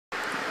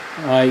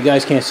You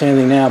guys can't see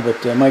anything now,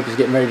 but Mike is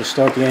getting ready to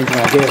start the engine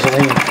on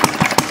gasoline.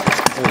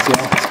 There we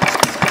go.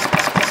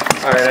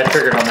 Alright, I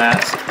triggered on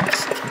that.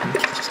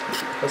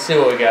 Let's see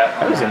what we got.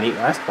 That was a neat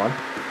last one.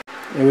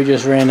 Yeah, we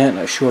just ran that in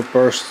a short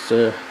burst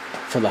for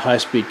the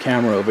high-speed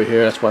camera over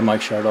here. That's why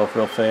Mike shut it off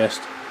real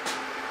fast.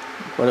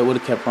 But it would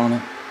have kept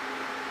running.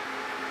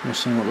 You're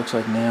seeing what it looks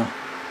like now.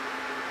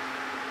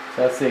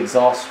 So that's the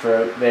exhaust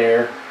stroke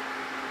there.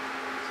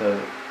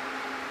 So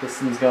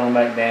piston's going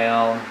back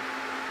down.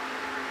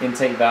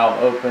 Intake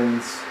valve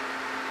opens.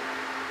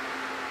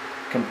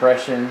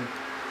 Compression.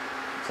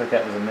 Looks like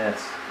that was a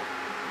miss.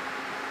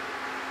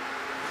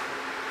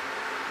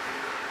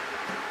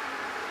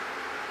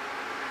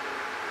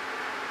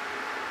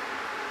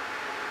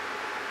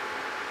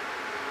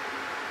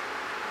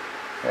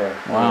 There.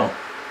 Wow.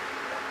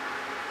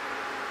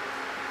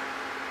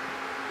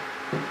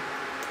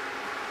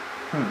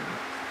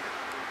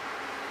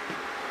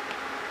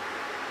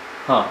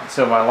 Huh,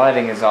 so my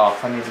lighting is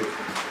off. I need to...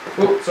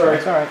 Oops, sorry.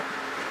 It's alright.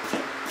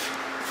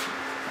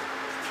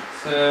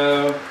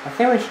 So... I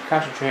think we should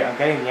concentrate on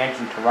getting the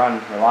engine to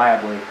run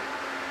reliably.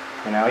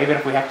 You know, even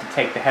if we have to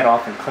take the head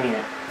off and clean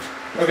it.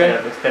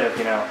 Instead of,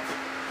 you know,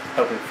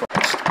 hoping for...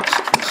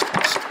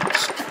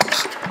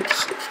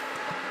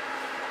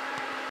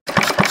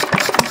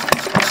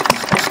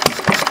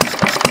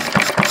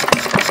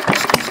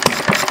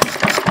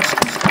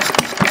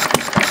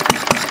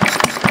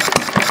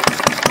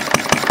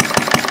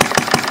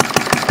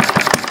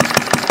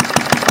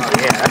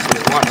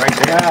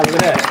 Yeah, look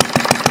at that.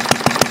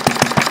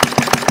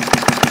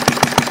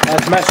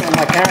 That's messing with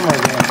my camera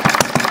again.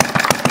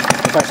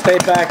 If I stay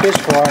back this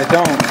far, I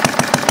don't.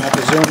 I have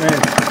to zoom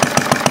in.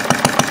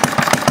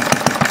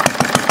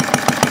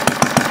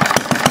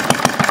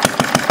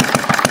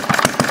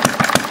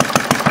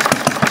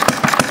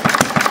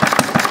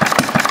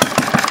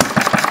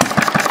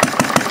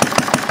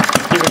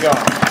 Keep it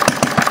going.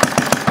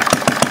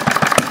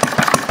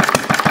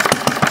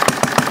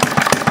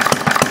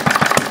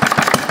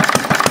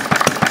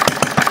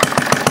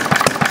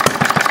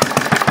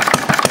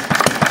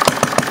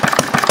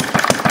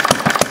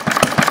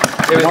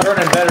 It was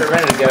running better a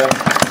minute ago.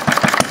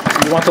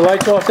 You want the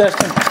lights off,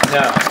 Destin?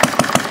 No.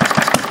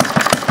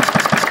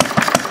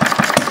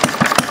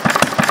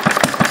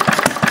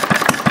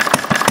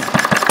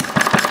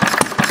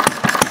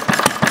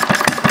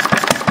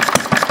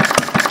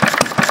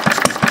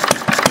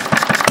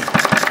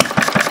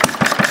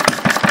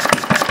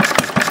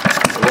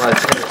 It was.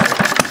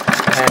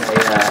 I had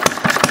a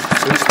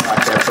sweet spot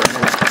there for a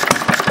minute.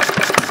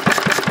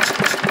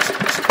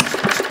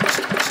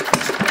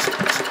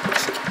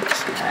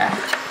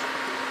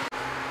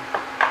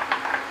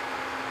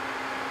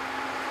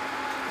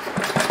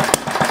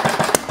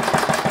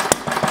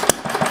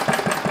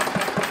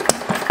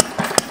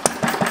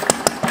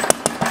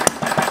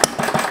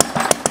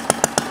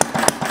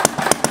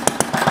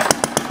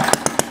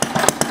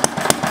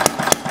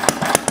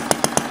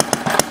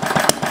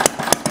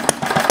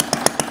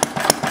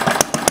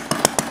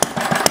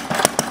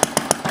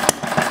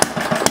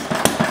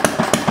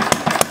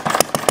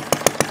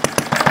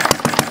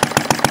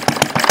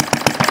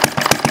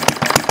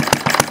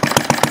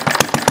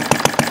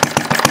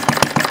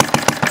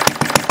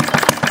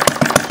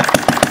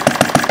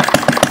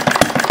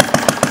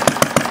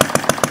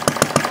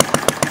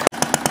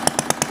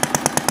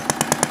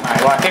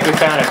 Well, I think we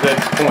found a good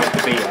point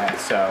to be at,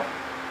 so...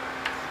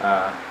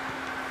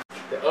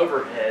 The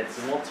overheads,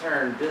 and we'll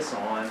turn this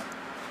on. I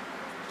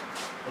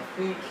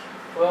think,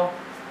 well...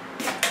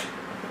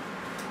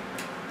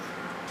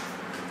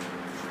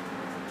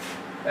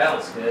 That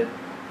looks good.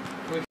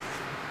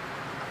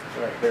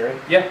 Right, Barry?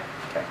 Yeah.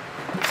 Okay.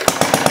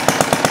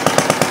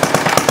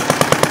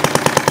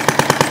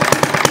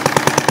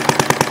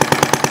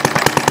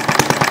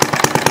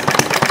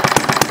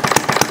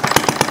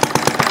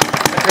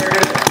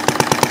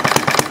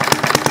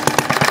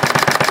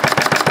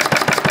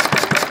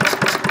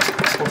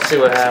 See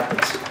what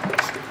happens.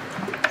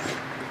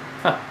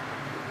 Huh.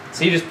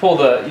 So you just pull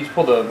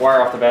the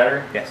wire off the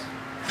battery? Yes.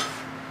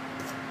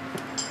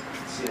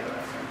 Let's see how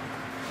that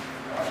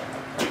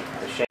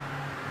happens.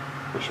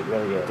 We should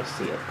really be able to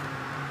see it.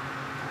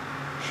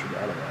 Shoot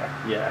out of there.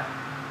 Yeah.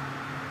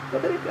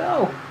 Look at it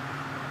go.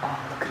 Oh,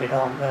 look at it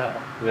all go.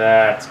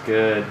 That's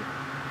good.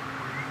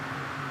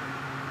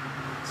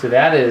 So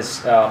that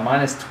is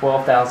minus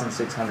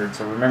 12,600.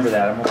 So remember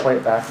that. I'm gonna play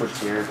it backwards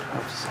here.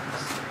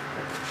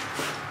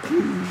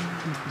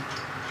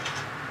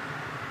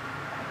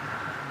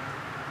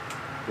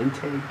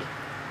 Intake.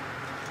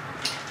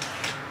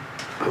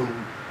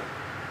 Boom.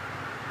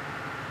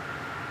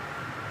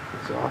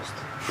 Exhaust.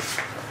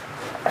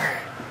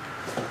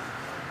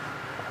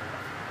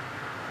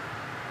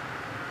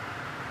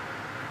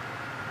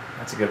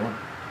 That's a good one.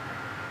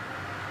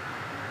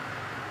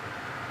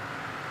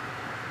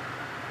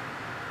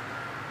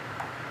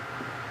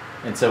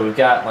 And so we've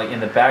got, like, in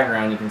the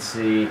background you can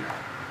see.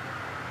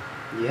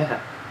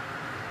 Yeah.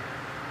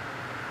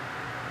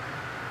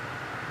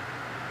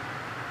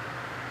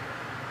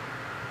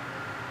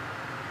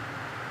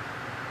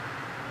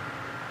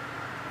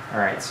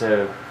 Alright,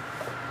 so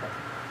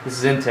this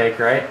is intake,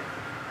 right?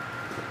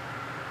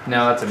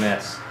 No, that's a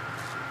miss.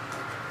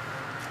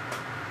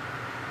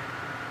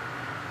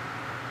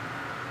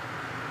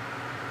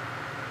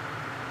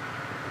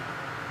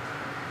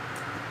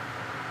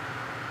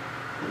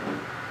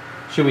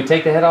 Should we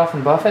take the head off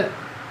and buff it?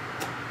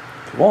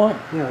 If you want.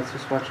 Yeah, let's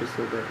just watch this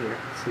a little bit here.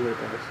 Let's see what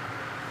it does.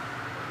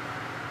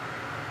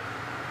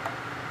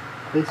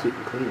 At least we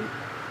can clean it.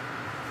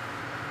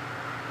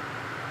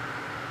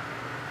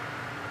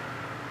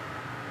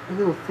 The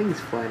little things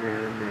flying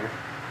around in there.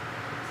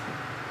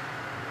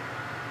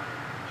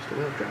 Just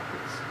oil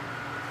droplets.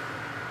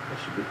 That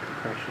should be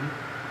compression,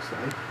 looks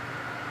like.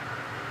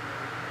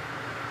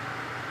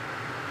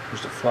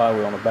 There's the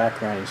flywheel on the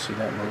background. You see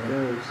that There it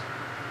moving? goes.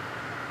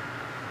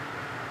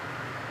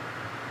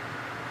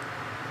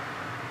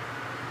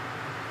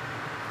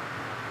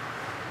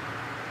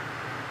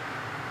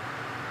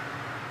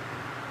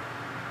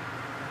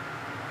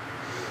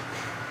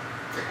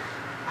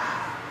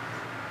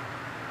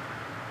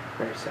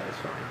 Very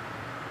satisfying.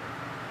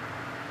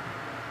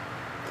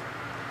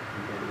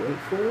 And then wait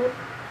for it.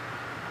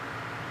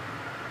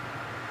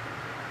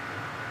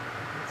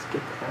 Let's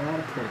get the hell out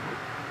of town.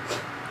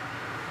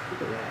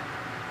 Look at that.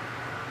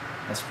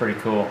 That's pretty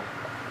cool.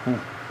 Wow.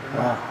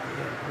 Yeah.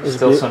 There's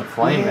still some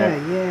flame there.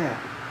 Yeah.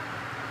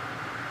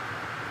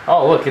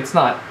 Oh, look, it's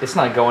not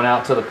going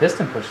out till the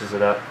piston pushes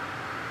it up.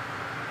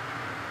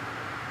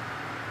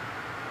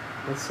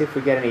 Let's see if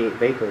we get any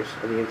vapors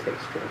on the intake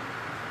stream.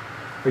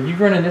 Are you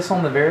running this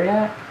on the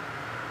Variac?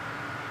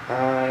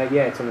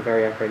 Yeah, it's on the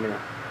Variac right now.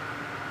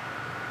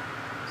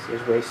 So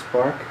here's waste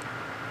spark.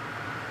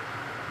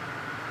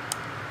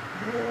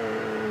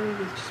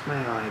 It's just my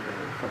eye, but I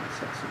thought I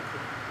saw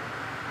something.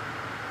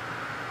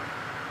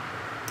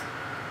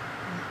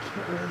 I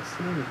can't really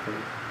see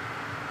anything.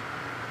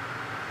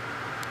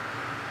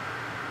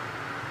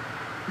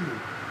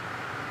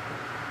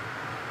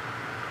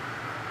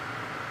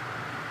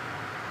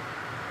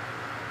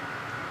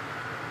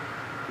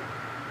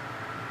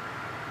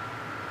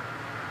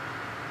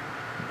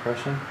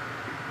 Compression?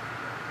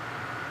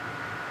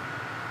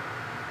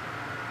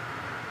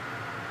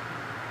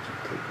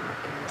 Take my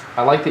cat.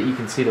 I like that you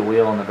can see the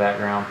wheel in the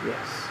background.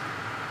 Yes.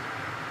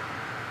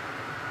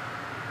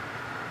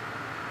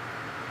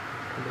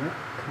 Come up,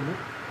 come up.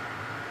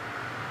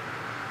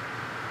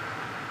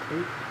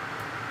 Take.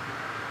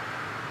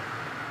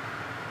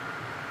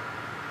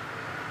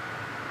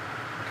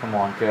 Come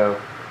on, go.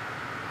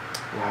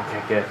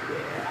 Okay, good.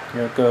 Yeah.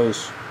 Here it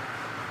goes.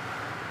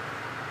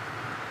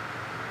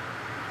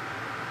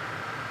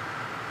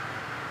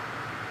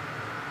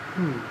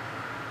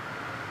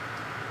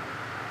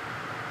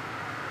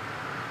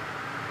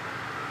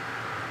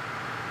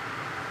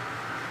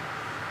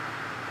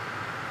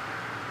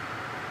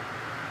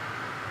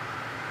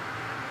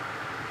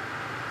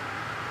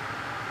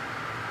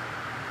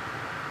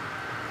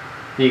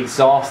 The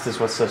exhaust is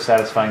what's so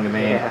satisfying to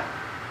me. Yeah.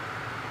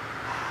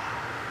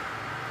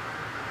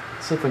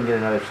 Let's see if we can get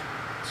another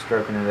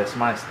stroke into this.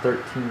 Minus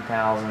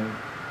 13,000.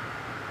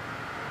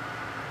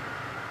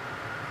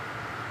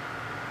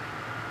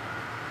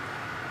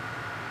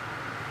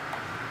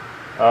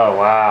 Oh,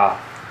 wow.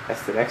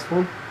 That's the next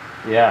one?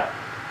 Yeah.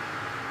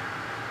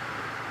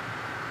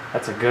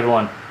 That's a good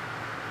one.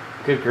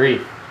 Good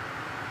grief.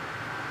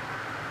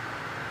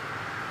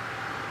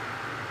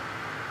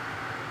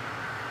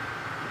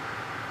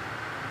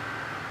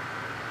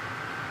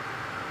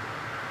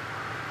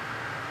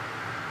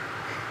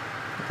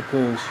 It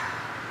goes.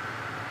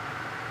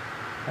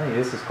 I think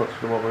this is closer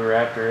to what we were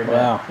after. Isn't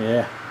Wow,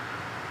 yeah.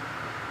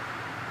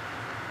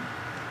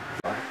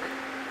 Black.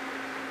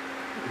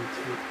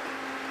 Intake.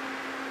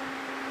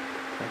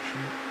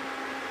 Compression.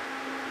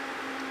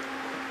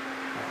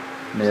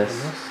 Miss.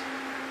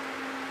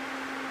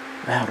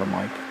 Louder,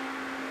 Mike.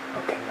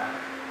 Okay, got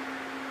it.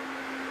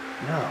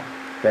 No.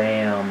 it?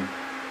 Bam.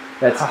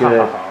 That's good.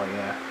 Oh,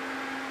 yeah.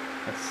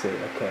 Let's see.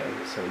 Okay,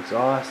 so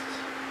exhaust,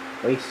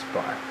 waste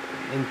spark,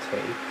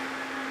 intake,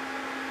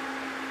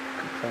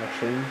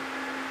 compression,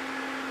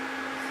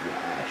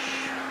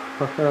 flash.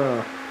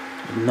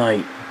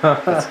 Night.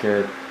 That's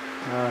good. Oh,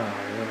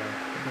 yeah.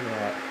 Look at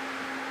that.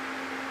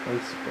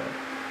 Waste spark.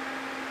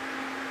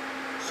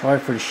 Sorry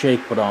for the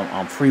shake, but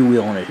I'm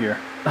freewheeling it here.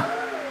 Oh,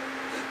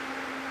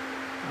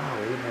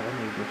 we didn't have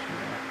any ignition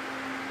there.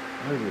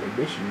 How do we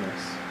ignition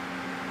this?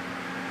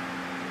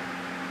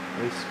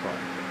 Waste spark.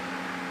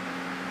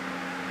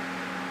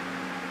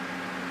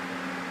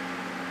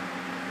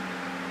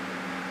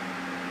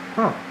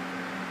 Huh.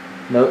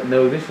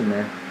 No ignition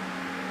there.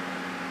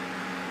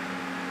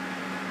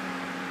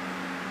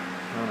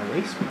 On a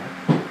waste spark.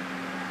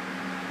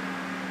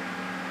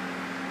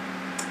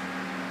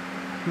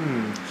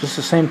 Is this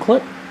the same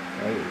clip?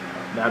 There you go.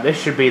 Now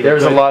this should be the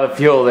There's good, a lot of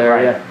fuel there.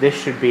 right. Yeah. This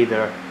should be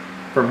the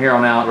From here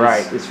on out,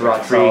 right. it's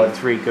rock three, solid.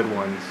 Three good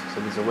ones.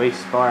 So there's a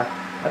waste spark.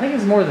 I think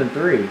it's more than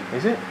 3.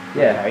 Is it?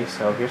 Yeah. Okay.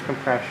 So here's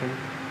compression.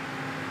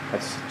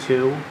 That's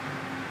 2.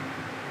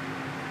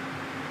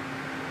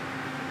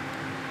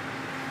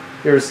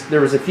 There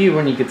was a few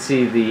when you could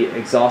see the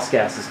exhaust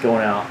gases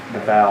going out the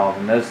valve,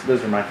 and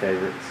those are my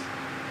favorites.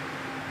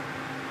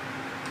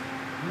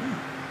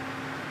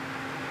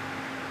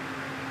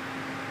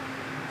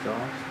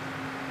 Exhaust.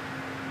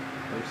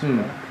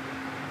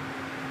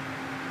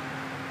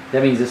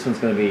 That means this one's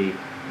going to be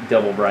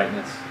double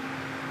brightness.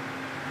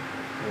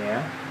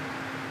 Yeah.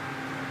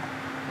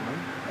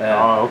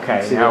 Oh,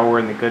 okay. Now we're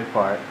in the good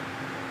part.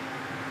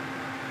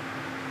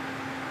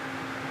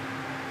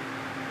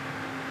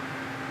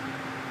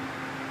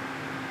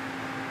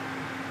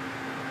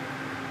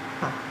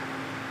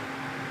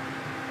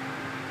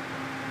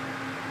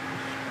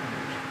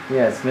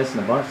 Yeah, it's missing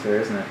a bunch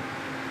there, isn't it?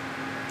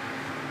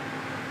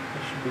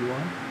 There should be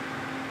one.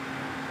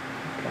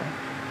 Okay.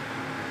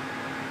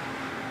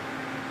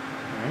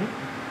 Alright.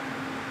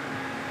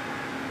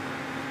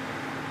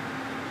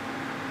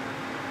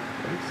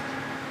 Paste.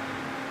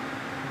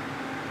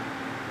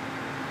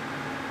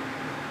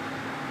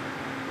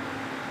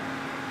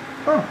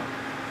 Huh.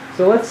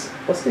 So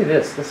let's do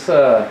this. Let's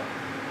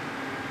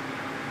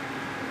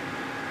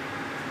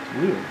It's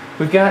weird.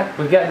 We've got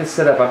this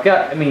set up.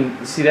 I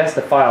mean, see, that's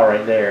the file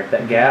right there,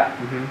 that gap.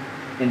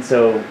 Mm-hmm. And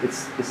so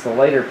it's the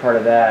later part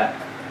of that.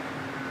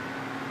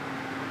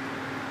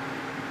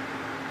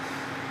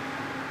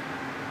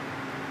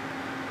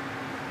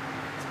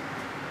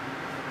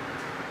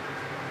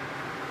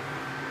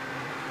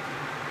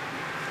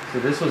 So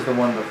this was the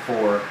one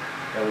before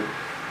that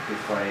we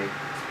played.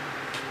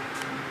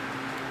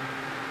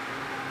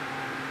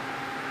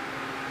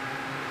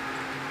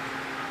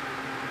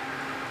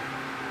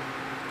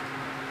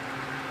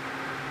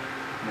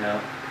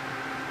 No.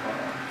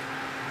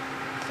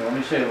 So let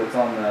me show you what's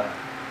on the.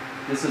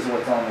 This is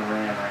what's on the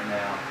RAM right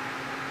now.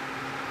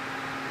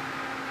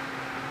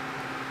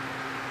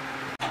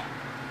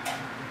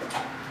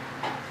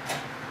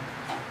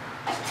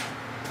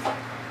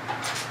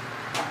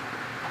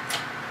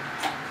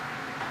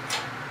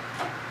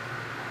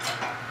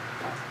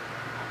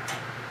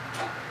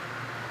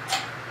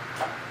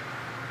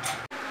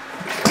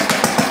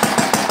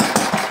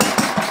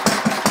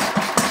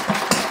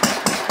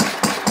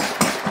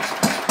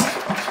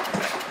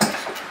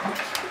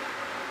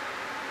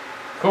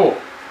 Cool.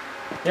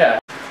 Yeah.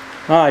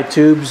 Alright,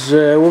 tubes, we've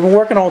been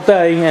working all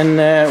day, and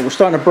we're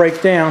starting to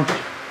break down.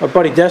 Our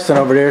buddy Destin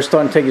over there is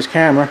starting to take his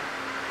camera,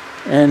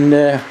 and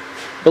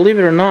believe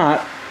it or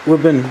not,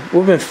 we've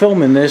been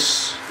filming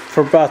this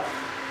for about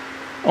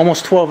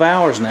almost 12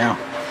 hours now.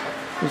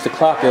 There's the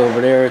clock over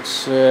there.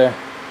 It's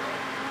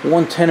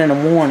 1:10 in the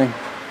morning,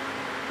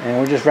 and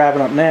we're just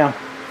wrapping up now.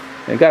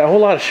 And got a whole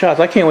lot of shots.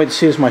 I can't wait to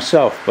see this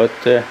myself, but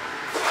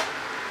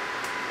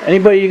any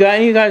of you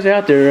guys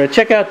out there,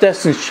 check out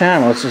Destin's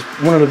channel. It's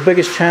one of the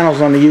biggest channels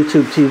on the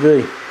YouTube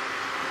TV,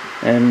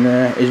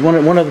 and he's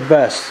one of the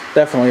best.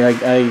 Definitely,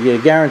 I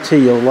guarantee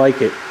you'll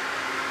like it.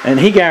 And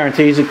he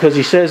guarantees it because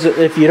he says that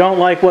if you don't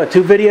like what,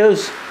 2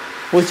 videos?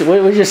 What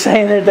was you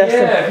saying there,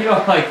 Destin? Yeah, if you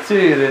don't like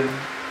 2, then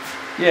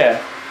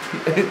yeah.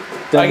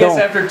 Then I guess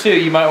after 2,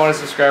 you might want to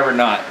subscribe or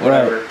not.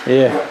 Whatever. Right,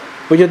 yeah,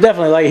 but you'll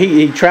definitely like.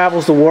 He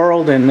travels the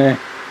world and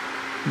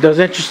does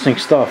interesting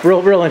stuff,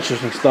 real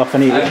interesting stuff.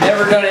 And I've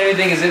never done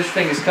anything as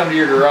interesting as come to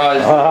your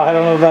garage. I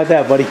don't know about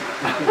that, buddy.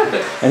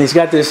 And he's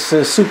got this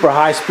super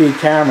high-speed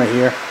camera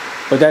here,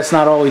 but that's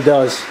not all he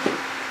does.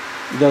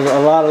 He does a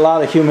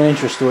lot of human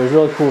interest stories,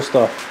 really cool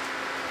stuff.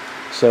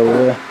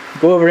 So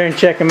go over there and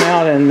check him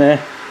out. And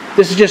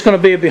this is just going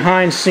to be a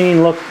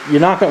behind-scene look. We're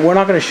not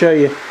going to show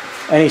you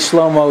any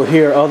slow-mo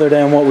here, other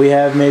than what we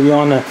have maybe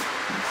on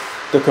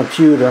the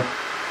computer.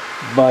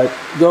 But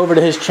go over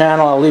to his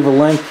channel. I'll leave a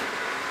link.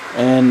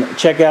 And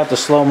check out the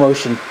slow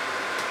motion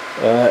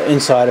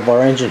inside of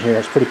our engine here.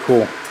 It's pretty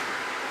cool.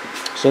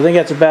 So I think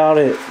that's about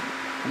it.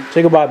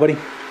 Say goodbye, buddy.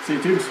 See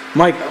you, tubes.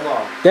 Mike,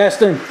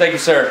 Destin. Thank you,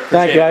 sir.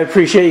 Thank you. I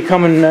appreciate you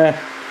coming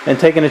and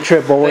taking a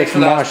trip away Thanks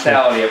from for the Marshall.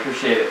 hospitality. I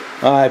appreciate it.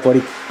 All right,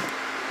 buddy.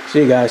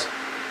 See you guys.